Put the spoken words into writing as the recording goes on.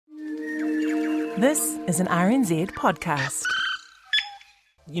This is an RNZ podcast.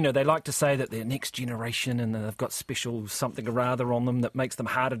 You know, they like to say that they're next generation and they've got special something or other on them that makes them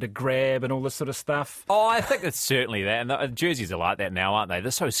harder to grab and all this sort of stuff. Oh, I think it's certainly that. And the jerseys are like that now, aren't they?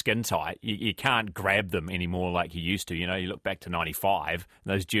 They're so skin tight. You can't grab them anymore like you used to. You know, you look back to 95,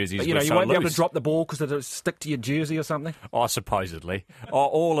 those jerseys But, you were know, you so won't be able loose. to drop the ball because it'll stick to your jersey or something. Oh, supposedly.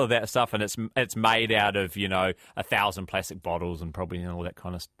 All of that stuff, and it's made out of, 1,000 plastic bottles and probably all that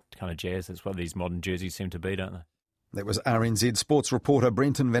kind of jazz. That's what these modern jerseys seem to be, don't they? That was RNZ sports reporter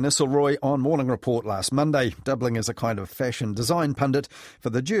Brenton Van Nistelrooy on Morning Report last Monday, doubling as a kind of fashion design pundit for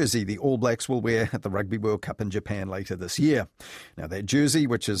the jersey the All Blacks will wear at the Rugby World Cup in Japan later this year. Now, that jersey,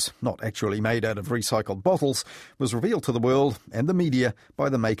 which is not actually made out of recycled bottles, was revealed to the world and the media by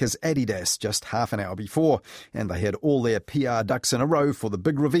the makers Adidas just half an hour before, and they had all their PR ducks in a row for the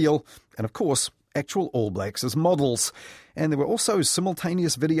big reveal, and of course, actual All Blacks as models. And there were also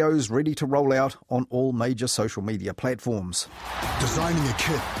simultaneous videos ready to roll out on all major social media platforms. Designing a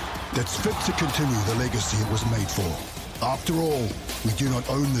kit that's fit to continue the legacy it was made for. After all, we do not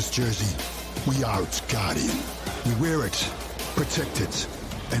own this jersey. We are its guardian. We wear it, protect it,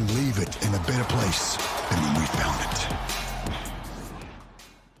 and leave it in a better place than when we found it.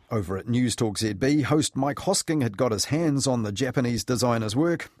 Over at News Talk ZB, host Mike Hosking had got his hands on the Japanese designer's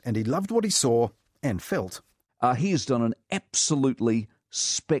work, and he loved what he saw and felt. He has done an absolutely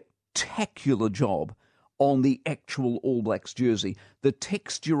spectacular job on the actual All Blacks jersey. The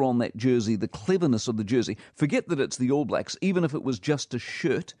texture on that jersey, the cleverness of the jersey. Forget that it's the All Blacks. Even if it was just a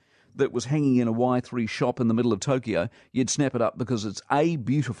shirt that was hanging in a Y3 shop in the middle of Tokyo, you'd snap it up because it's A,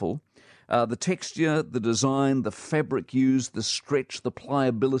 beautiful. The texture, the design, the fabric used, the stretch, the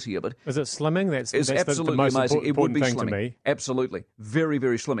pliability of it. Is it slimming? That's absolutely the most amazing. It would be important thing slimming. to me. Absolutely. Very,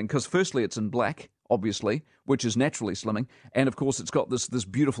 very slimming. Because firstly, it's in black, obviously, which is naturally slimming. And of course, it's got this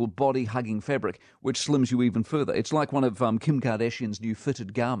beautiful body-hugging fabric, which slims you even further. It's like one of Kim Kardashian's new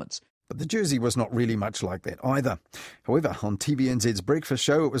fitted garments. But the jersey was not really much like that either. However, on TVNZ's breakfast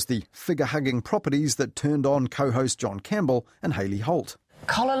show, it was the figure-hugging properties that turned on co-host John Campbell and Hayley Holt.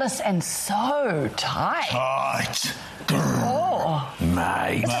 Collarless and so tight. Tight. Oh,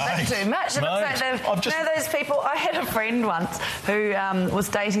 Mate. it's a bit too much. It looks like you know those people. I had a friend once who was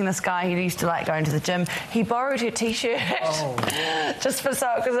dating this guy who used to like going to the gym. He borrowed her t-shirt just because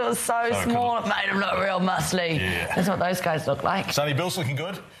it was so small. It made him look real muscly. Yeah. That's what those guys look like. Sonny Bill's looking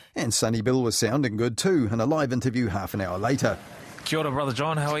good. And Sonny Bill was sounding good too in a live interview half an hour later. Kia ora, Brother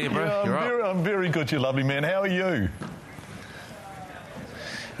John. How are you, bro? Yeah, I'm very good, you lovely man. How are you?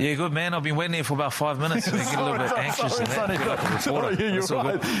 Yeah, good, man. I've been waiting here for about 5 minutes. So I get a little bit anxious. Sorry, yeah, you're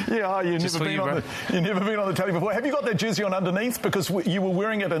right. Yeah, you've never been on the telly before. Have you got that jersey on underneath? Because you were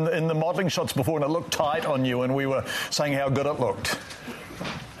wearing it in the modelling shots before and it looked tight on you and we were saying how good it looked.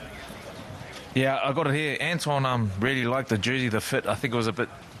 Yeah, I got it here. Anton really liked the jersey, the fit. I think it was a bit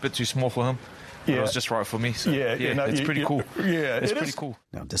too small for him. Yeah. It was just right for me. So, it's pretty cool. Yeah, it's pretty cool.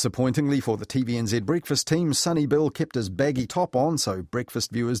 Now, disappointingly for the TVNZ breakfast team, Sonny Bill kept his baggy top on, so breakfast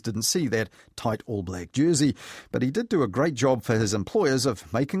viewers didn't see that tight All Black jersey. But he did do a great job for his employers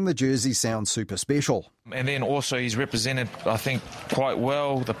of making the jersey sound super special. And then also he's represented, I think, quite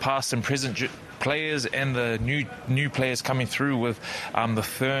well the past and present players and the new players coming through with the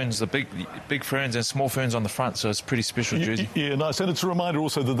ferns, the big ferns and small ferns on the front. So it's a pretty special jersey. Yeah, nice. And it's a reminder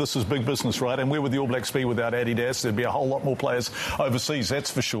also that this is big business, right? And where would the All Blacks be without Adidas? There'd be a whole lot more players overseas,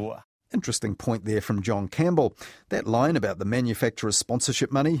 that's for sure. Interesting point there from John Campbell. That line about the manufacturer's sponsorship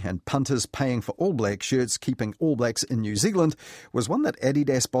money and punters paying for All Black shirts keeping All Blacks in New Zealand was one that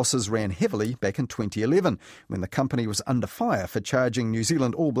Adidas bosses ran heavily back in 2011 when the company was under fire for charging New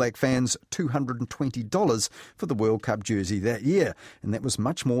Zealand All Black fans $220 for the World Cup jersey that year. And that was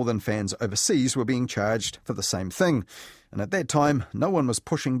much more than fans overseas were being charged for the same thing. And at that time, no one was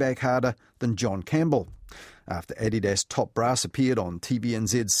pushing back harder than John Campbell. After Adidas top brass appeared on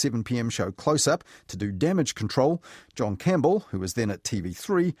TVNZ's 7pm show Close Up to do damage control, John Campbell, who was then at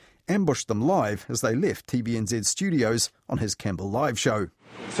TV3, ambushed them live as they left TVNZ studios on his Campbell Live show.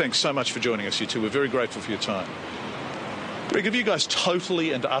 Thanks so much for joining us, you two. We're very grateful for your time. Greg, have you guys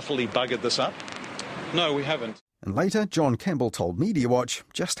totally and utterly buggered this up? No, we haven't. And later, John Campbell told Media Watch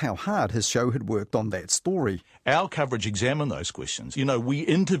just how hard his show had worked on that story. Our coverage examined those questions. You know, we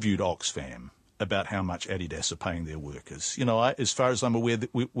interviewed Oxfam about how much Adidas are paying their workers. You know, as far as I'm aware,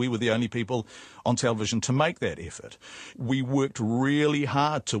 that we were the only people on television to make that effort. We worked really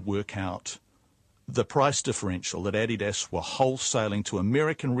hard to work out the price differential that Adidas were wholesaling to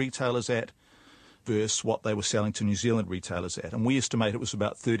American retailers at versus what they were selling to New Zealand retailers at. And we estimate it was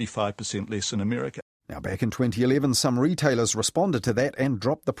about 35% less in America. Now, back in 2011, some retailers responded to that and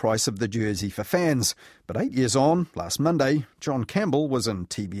dropped the price of the jersey for fans. But 8 years on, last Monday, John Campbell was in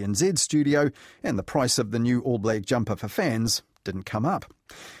TVNZ's studio and the price of the new All Black jumper for fans didn't come up.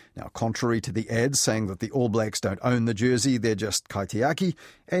 Now, contrary to the ads saying that the All Blacks don't own the jersey, they're just kaitiaki,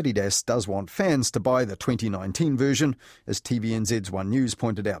 Adidas does want fans to buy the 2019 version, as TVNZ's One News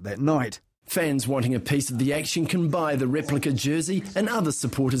pointed out that night. Fans wanting a piece of the action can buy the replica jersey and other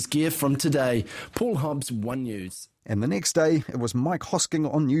supporters' gear from today. Paul Hobbs, One News. And the next day, it was Mike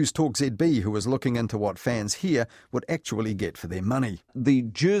Hosking on News Talk ZB who was looking into what fans here would actually get for their money. The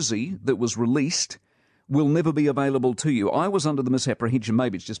jersey that was released will never be available to you. I was under the misapprehension,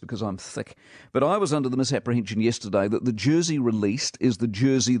 maybe it's just because I'm thick, but I was under the misapprehension yesterday that the jersey released is the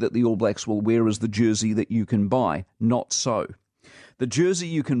jersey that the All Blacks will wear as the jersey that you can buy. Not so. The jersey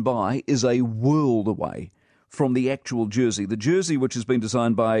you can buy is a world away from the actual jersey. The jersey, which has been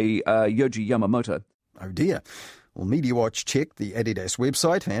designed by Yoji Yamamoto. Oh dear. Well, Media Watch checked the Adidas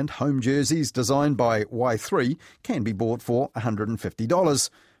website and home jerseys designed by Y3 can be bought for $150.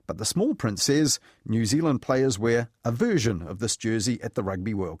 But the small print says New Zealand players wear a version of this jersey at the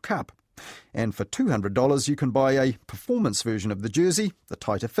Rugby World Cup. And for $200 you can buy a performance version of the jersey, the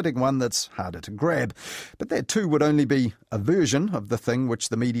tighter fitting one that's harder to grab. But that too would only be a version of the thing which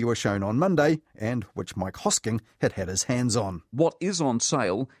the media were shown on Monday and which Mike Hosking had his hands on. What is on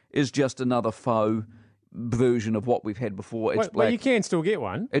sale is just another faux version of what we've had before. It's black. Well, you can still get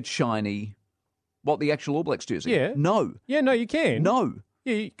one. It's shiny. What, the actual All Blacks jersey? Yeah. No. Yeah, no, you can. No.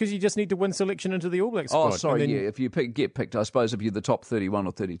 Yeah, because you just need to win selection into the All Blacks squad. Oh, sorry, yeah. If you get picked, I suppose if you're the top 31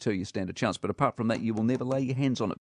 or 32, you stand a chance. But apart from that, you will never lay your hands on it.